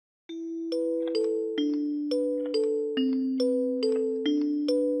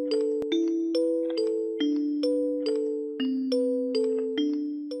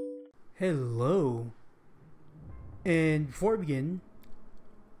before we begin,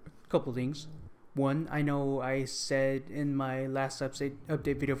 a couple things. One, I know I said in my last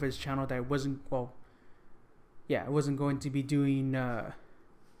update video for this channel that I wasn't going to be doing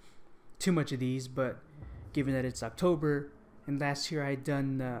too much of these, but given that it's October and last year I had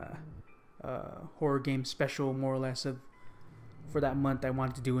done horror game special more or less for that month, I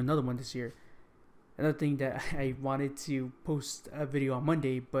wanted to do another one this year. Another thing that I wanted to post a video on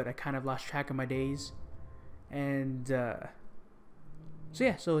Monday, but I kind of lost track of my days, and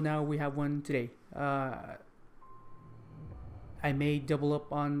so now we have one today. I may double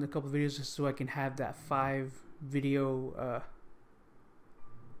up on a couple of videos just so I can have that 5 videos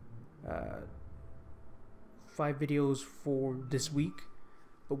for this week.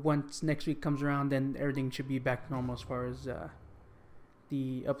 But once next week comes around, then everything should be back to normal as far as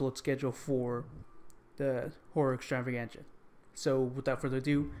the upload schedule for the horror extravaganza. So without further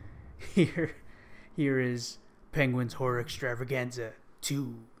ado, here is Penguin's Horror Extravaganza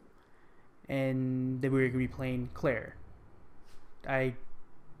 2. And then we're going to be playing Claire. I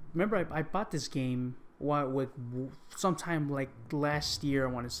remember I bought this game sometime like last year,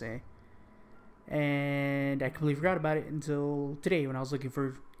 I want to say. And I completely forgot about it until today when I was looking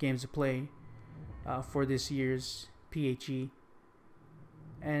for games to play for this year's PHE.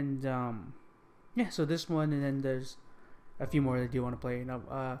 And so this one, and then there's a few more that I do want to play.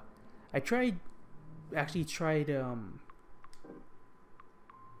 Now, I tried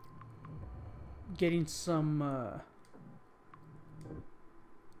getting some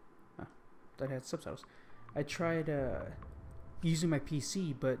that had subtitles. I tried using my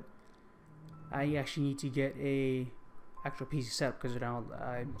PC, but I actually need to get a actual PC setup because now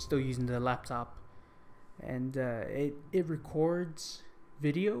I'm still using the laptop, and it records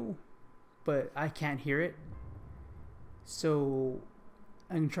video, but I can't hear it. So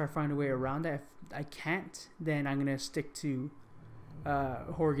I'm gonna try to find a way around that. If I can't, then I'm gonna stick to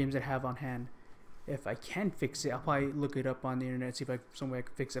horror games that I have on hand. If I can fix it, I'll probably look it up on the internet, see if some way I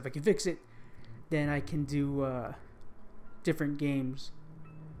can fix it. If I can fix it, then I can do different games.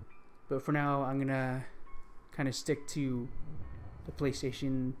 But for now, I'm gonna kind of stick to the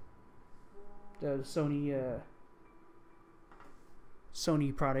PlayStation, the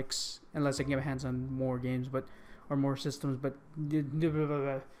Sony products, unless I can get my hands on more games, or more systems. But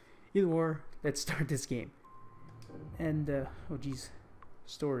either or, let's start this game. And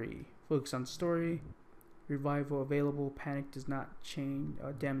story. Focus on story. Revival available. Panic does not change.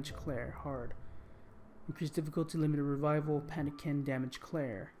 Damage Claire. Hard. Increased difficulty. Limited revival. Panic can damage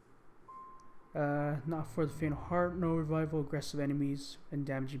Claire. Not for the faint of heart. No revival. Aggressive enemies and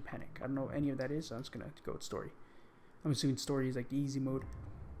damaging panic. I don't know what any of that is, so I'm just gonna go with story. I'm assuming story is like the easy mode.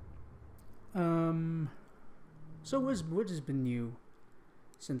 So what has been new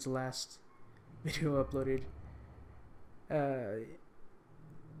since the last video uploaded?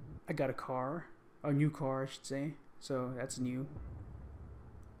 I got a new car, I should say. So that's new.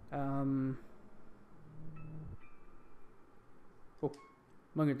 One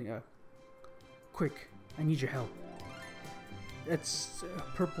good thing. Quick, I need your help. That's a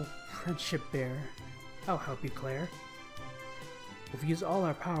purple friendship bear. I'll help you, Claire. If we use all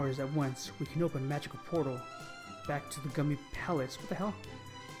our powers at once, we can open a magical portal back to the Gummy Palace. What the hell?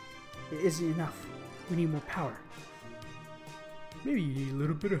 It isn't enough. We need more power. Maybe you need a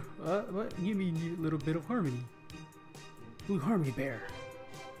little bit of what? You mean you need a little bit of harmony? Blue Harmony Bear.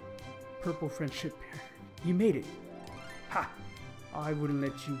 Purple Friendship Bear. You made it. Ha! I wouldn't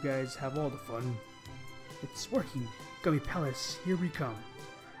let you guys have all the fun. It's working. Gummy Palace, here we come.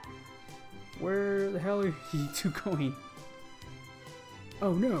 Where the hell are you two going?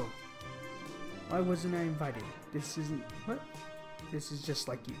 Oh no! Why wasn't I invited? This isn't... What? This is just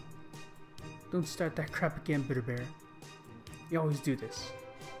like you. Don't start that crap again, Bitter Bear. You always do this.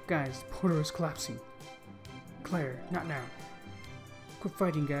 Guys, the portal is collapsing. Claire, not now. Quit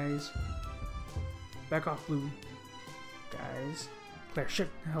fighting, guys. Back off, Blue. Guys. Claire, shut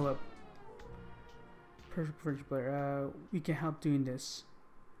the hell up. Perfect friendship, Claire. We can help doing this.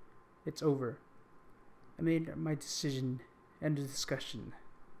 It's over. I made my decision. End of discussion.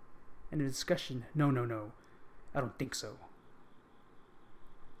 End of discussion? No. I don't think so.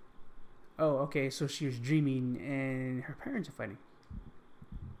 Oh, okay, so she was dreaming and her parents are fighting.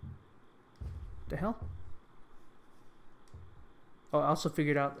 The hell? Oh, I also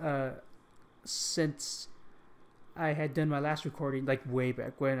figured out, since I had done my last recording, like way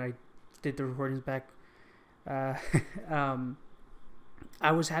back when I did the recordings back, I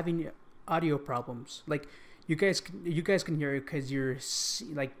was having audio problems. Like, you guys can hear it because you're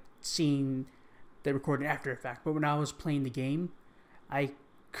seeing the recording after the fact. But when I was playing the game, I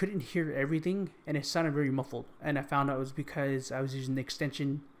couldn't hear everything, and it sounded very muffled. And I found out it was because I was using the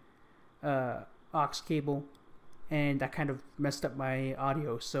extension aux cable, and that kind of messed up my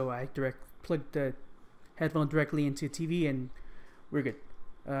audio. So I plugged the headphone directly into TV, and we're good.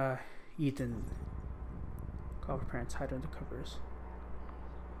 Ethan, call for parents, hide under covers.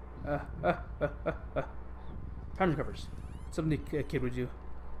 Hide under covers. Something a kid would do.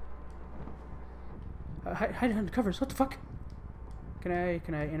 Hide under covers. What the fuck? Can I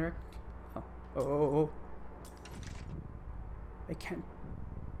interact? Oh. I can't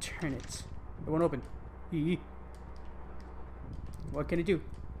turn it. It won't open. What can I do?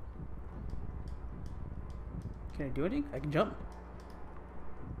 Can I do anything? I can jump.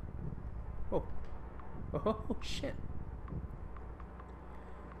 Oh shit.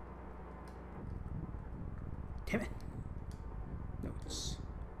 Damn it. Notes.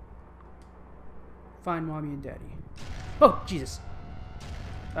 Find mommy and daddy. Oh, Jesus.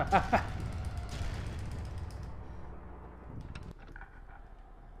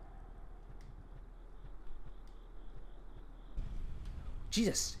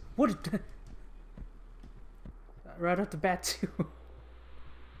 Jesus. What did... right off the bat, too.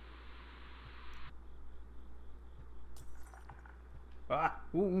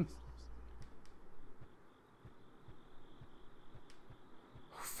 Ooh.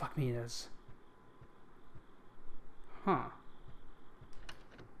 Oh, fuck me, it is. Huh.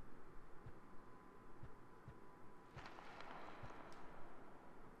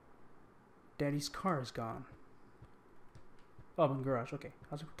 Daddy's car is gone. Oh, I'm in the garage. Okay.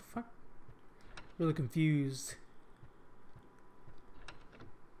 I was like, what the fuck? Really confused.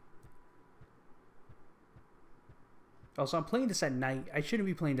 Also, I'm playing this at night. I shouldn't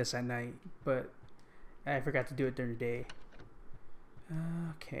be playing this at night, but I forgot to do it during the day.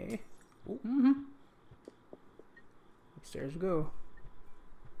 Okay. Ooh, Upstairs we go.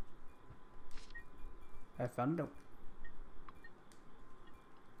 I found a note.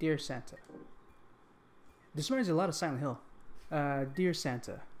 Dear Santa. This reminds me a lot of Silent Hill. Dear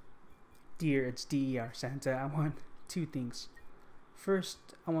Santa. Dear, it's D-E-R, Santa. I want 2 things.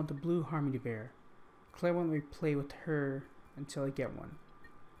 First, I want the blue Harmony Bear. Claire won't let me play with her until I get one.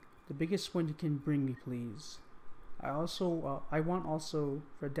 The biggest one you can bring me, please. I want also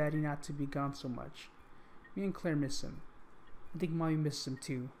for Daddy not to be gone so much. Me and Claire miss him. I think Mommy misses him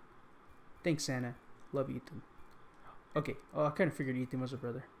too. Thanks, Santa. Love, Ethan. Okay. Oh, I kind of figured Ethan was a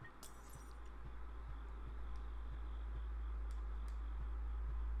brother.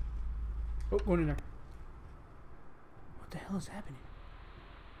 Oh, going in there. What the hell is happening?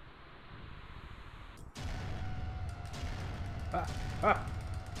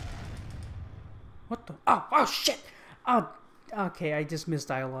 What the? Oh shit! Oh, okay, I just missed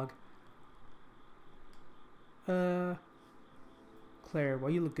dialogue. Claire, why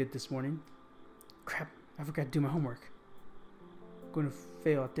you look good this morning? Crap, I forgot to do my homework. I'm going to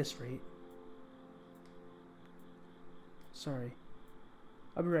fail at this rate. Sorry.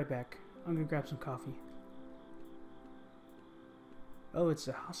 I'll be right back. I'm gonna grab some coffee. Oh, it's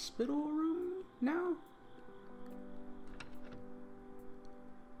a hospital room now?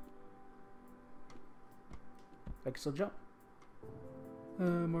 I can still jump.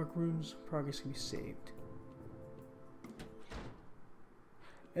 Mark rooms. Progress can be saved.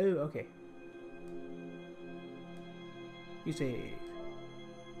 Oh, okay. You save.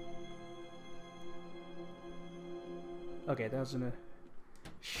 Okay, that was gonna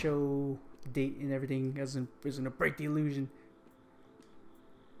show date and everything. It was gonna break the illusion.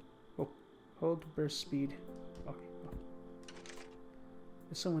 Oh, hold burst speed. Okay. Oh.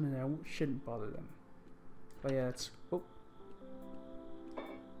 There's someone in there. I shouldn't bother them. Oh yeah, that's... Oh.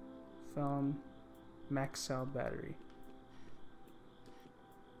 Found max out battery.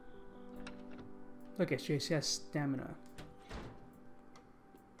 Okay, so she has stamina.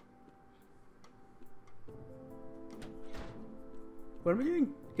 What am I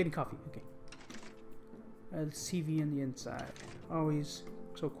doing? Getting coffee. Okay. The CV on the inside. Always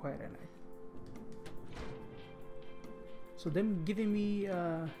so quiet at night. So them giving me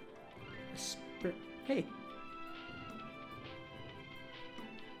a sprint. Hey.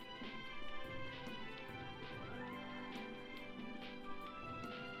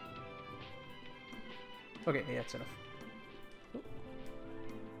 Okay, yeah, that's enough. Oh.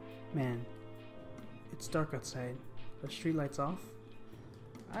 Man, it's dark outside. The street lights off?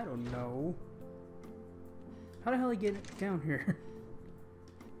 I don't know. How the hell did I get down here?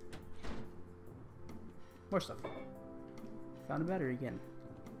 More stuff. Found a battery again.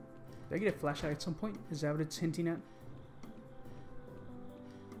 Did I get a flashlight at some point? Is that what it's hinting at?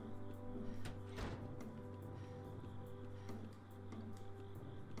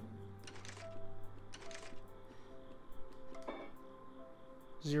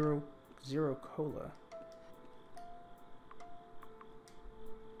 Zero cola.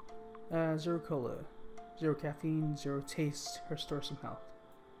 Zero cola. Zero caffeine, zero taste, restore some health.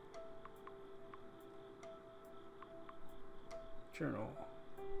 Journal.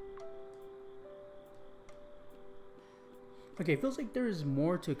 Okay, it feels like there is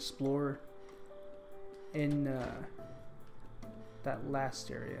more to explore in that last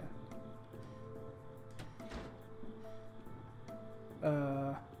area.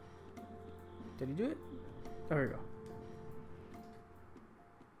 Did he do it? Oh, here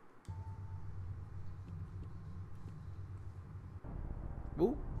we go.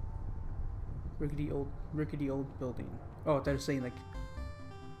 Ooh. Rickety old building. Oh, they're saying like,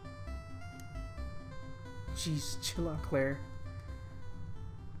 jeez, chill out, Claire.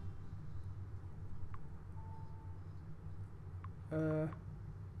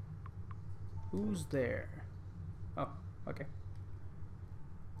 Who's there? Oh, okay.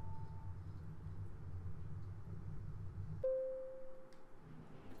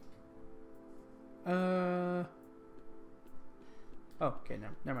 Oh, okay,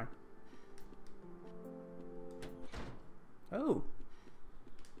 never mind. Oh.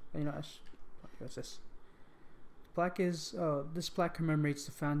 You know, what's this? Plaque is, this plaque commemorates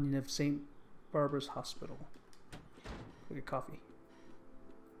the founding of St. Barbara's Hospital. Look at coffee.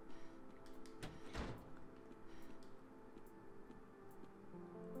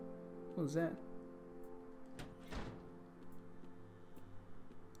 What was that?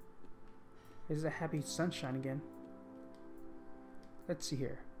 Is it happy sunshine again? Let's see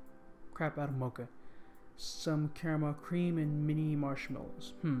here. Crap out of mocha. Some caramel cream and mini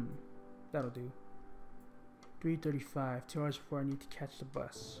marshmallows. That'll do. 3:35, 2 hours before I need to catch the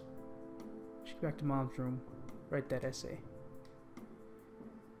bus. Should get back to Mom's room, write that essay.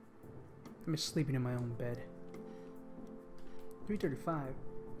 I miss sleeping in my own bed. 3:35.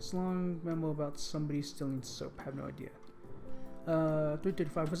 This long memo about somebody stealing soap. I have no idea.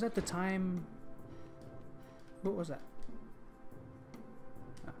 3:35. Was that the time? What was that?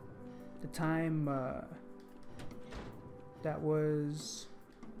 The time that was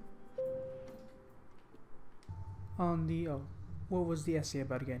on the what was the essay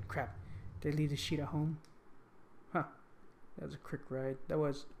about again? Crap. Did I leave the sheet at home? Huh. That was a quick ride. That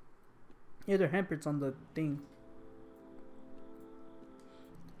was. Yeah, there are handprints on the thing.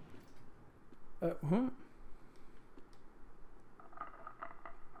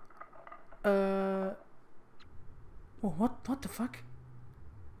 Well, what the fuck?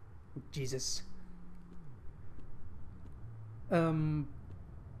 Jesus. Oh.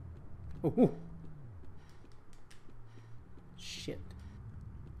 Shit.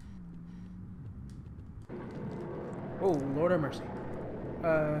 Oh, Lord have mercy.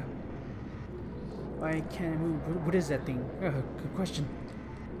 I can't move. What is that thing? Good question.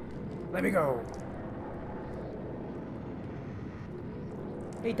 Let me go.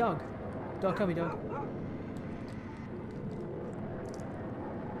 Hey, dog. Dog, come here, dog.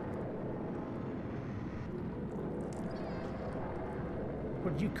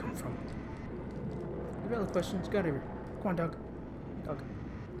 Where did you come from? You got other questions? Get out of here. Come on, dog. Dog.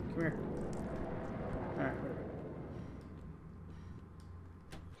 Come here. Alright, whatever.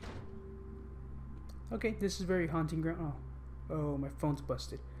 Okay, this is very haunting ground. Oh, my phone's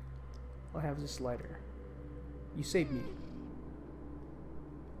busted. I'll have this lighter. You saved me.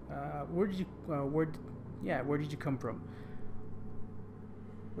 Where did you come from?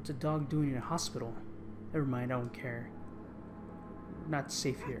 What's a dog doing in a hospital? Never mind, I don't care. Not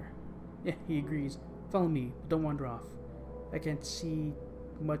safe here. Yeah, he agrees. Follow me, but don't wander off. I can't see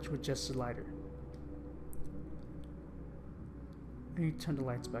much with just a lighter. I need to turn the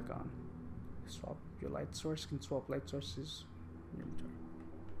lights back on. Swap your light source. Can swap light sources in your inventory.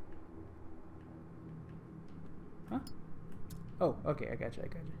 Huh? Oh, okay, I got you.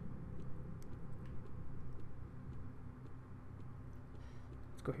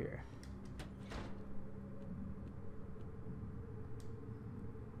 Let's go here.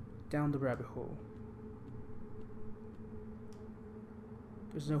 Down the rabbit hole.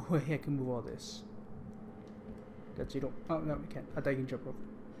 There's no way I can move all this. That you don't. Oh, no, you can't. I thought you can jump over.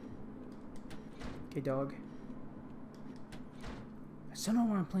 Okay, dog. I still don't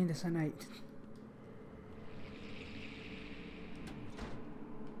know why I'm playing this at night.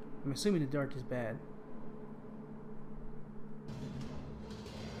 I'm assuming the dark is bad.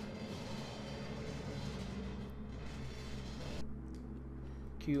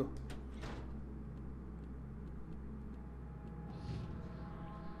 Q.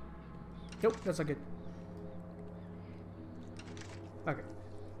 Nope, that's not good. Okay.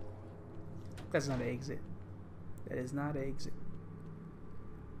 That's not an exit. That is not an exit.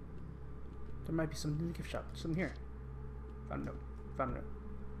 There might be something in the gift shop. Something here. Found a note. Found a note.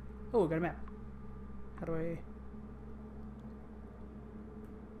 Oh, I got a map. How do I...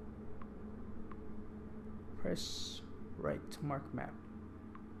 Press right to mark map.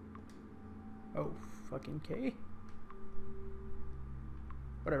 Oh, fucking K.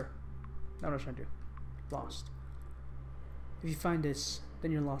 Whatever. Not what I was trying to do. Lost. If you find this,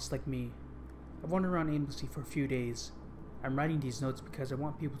 then you're lost like me. I've wandered around aimlessly for a few days. I'm writing these notes because I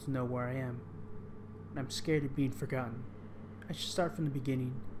want people to know where I am. And I'm scared of being forgotten. I should start from the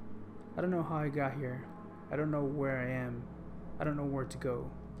beginning. I don't know how I got here. I don't know where I am. I don't know where to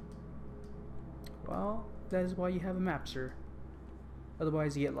go. Well, that is why you have a map, sir.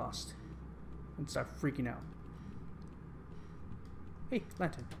 Otherwise you get lost. And start freaking out. Hey,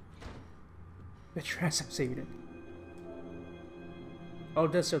 lantern. Bet your ass I'm saving it. Oh,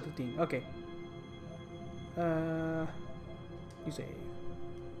 it does show the thing. Okay. You save.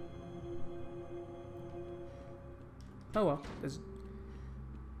 Oh well. At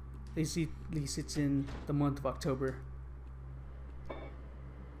least it's in the month of October.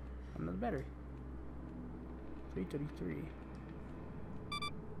 Another battery. 333.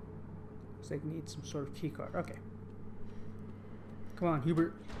 Looks like I need some sort of key card. Okay. Come on,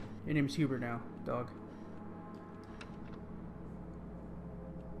 Hubert. Your name's Hubert now, dog.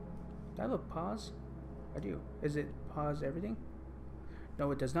 Do I have a pause? I do. Is it pause everything?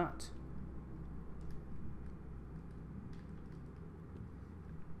 No, it does not.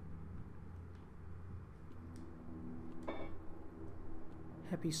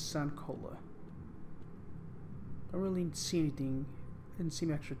 Happy Sun Cola. Don't really see anything. Didn't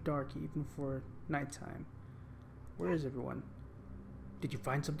seem extra dark even for nighttime. Where is everyone? Did you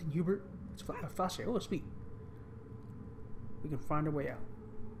find something, Hubert? It's a flashlight. Oh, sweet. We can find our way out.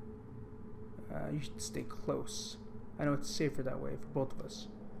 You should stay close. I know it's safer that way for both of us.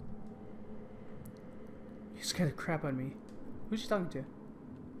 You scared the crap out of me. Who's she talking to?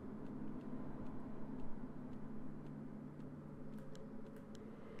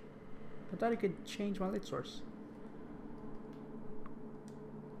 I thought I could change my light source.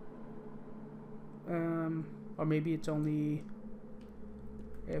 Or maybe it's only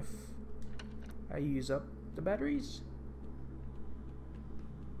if I use up the batteries.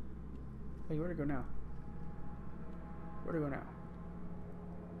 Hey, where to go now? Where to go now?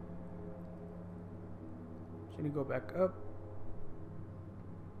 Just gonna go back up.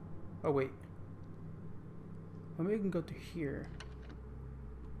 Oh wait. Well, maybe we can go to here.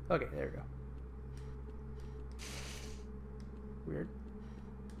 Okay, there we go. Weird.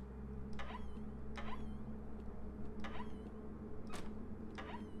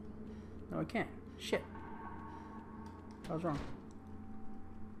 No, I can't. Shit. I was wrong.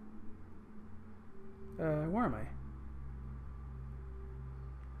 Where am I?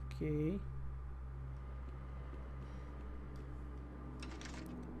 Okay.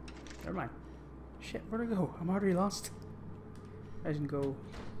 Never mind. Shit, where'd I go? I'm already lost. I can go.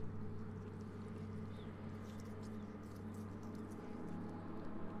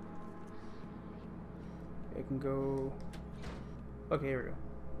 I can go. Okay, here we go.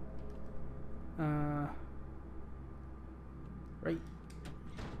 Right.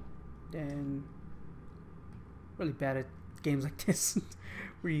 Then. Really bad at games like this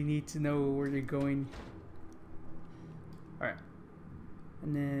where you need to know where you're going. Alright.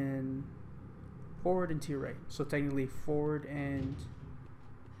 And then forward and to your right. So technically forward and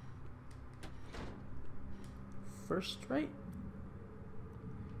first right?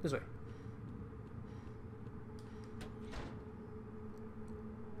 This way.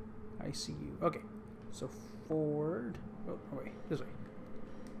 I see you. Okay. So forward. Oh, wait. This way.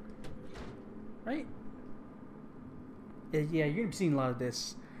 Right? Yeah, you're gonna be seeing a lot of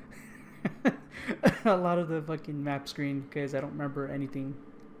this. A lot of the fucking map screen because I don't remember anything.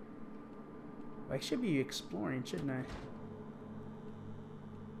 I should be exploring, shouldn't I?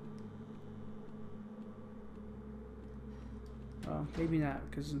 Well, maybe not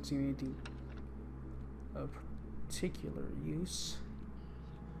because I don't see anything of particular use.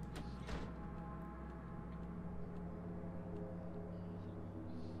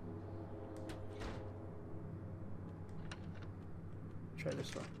 Try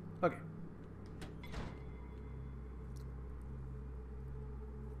this one. Okay.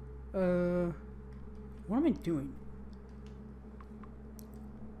 What am I doing?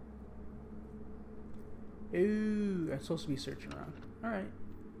 Ooh, I'm supposed to be searching around. Alright.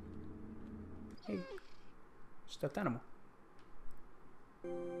 Hey. Stuffed animal.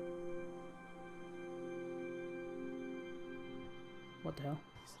 What the hell?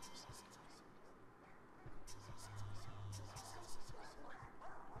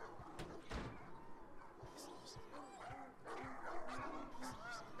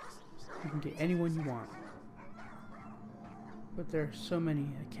 can get anyone you want. But there are so many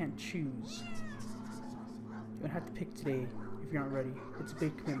I can't choose. You don't have to pick today if you're not ready. It's a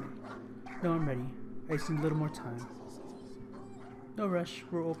big commitment. No, I'm ready. I just need a little more time. No rush,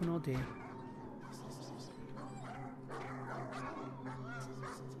 we're open all day.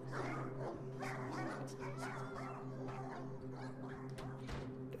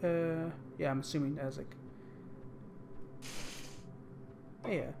 Yeah, I'm assuming that was like...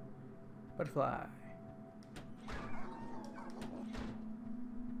 Yeah. Butterfly.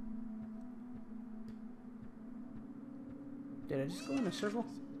 Did I just go in a circle?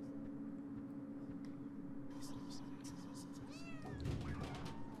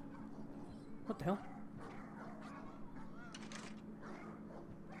 What the hell?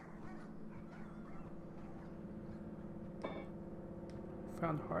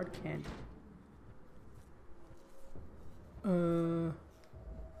 Found hard candy.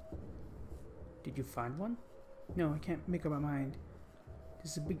 Did you find one? No, I can't make up my mind.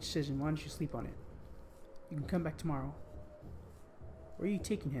 This is a big decision. Why don't you sleep on it? You can come back tomorrow. Where are you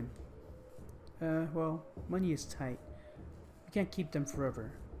taking him? Well, money is tight. We can't keep them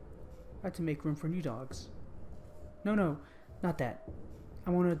forever. I have to make room for new dogs. No, not that. I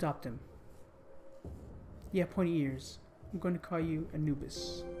want to adopt him. Yeah, pointy ears. I'm going to call you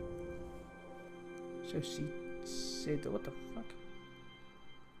Anubis. So she said, what the fuck?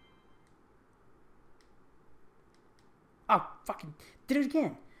 Oh, fucking did it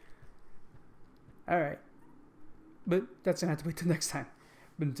again. Alright. But that's gonna have to wait till next time.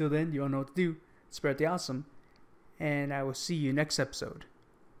 But until then, you all know what to do. Spread the awesome. And I will see you next episode.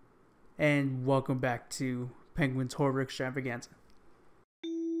 And welcome back to Penguin's Horror Extravaganza.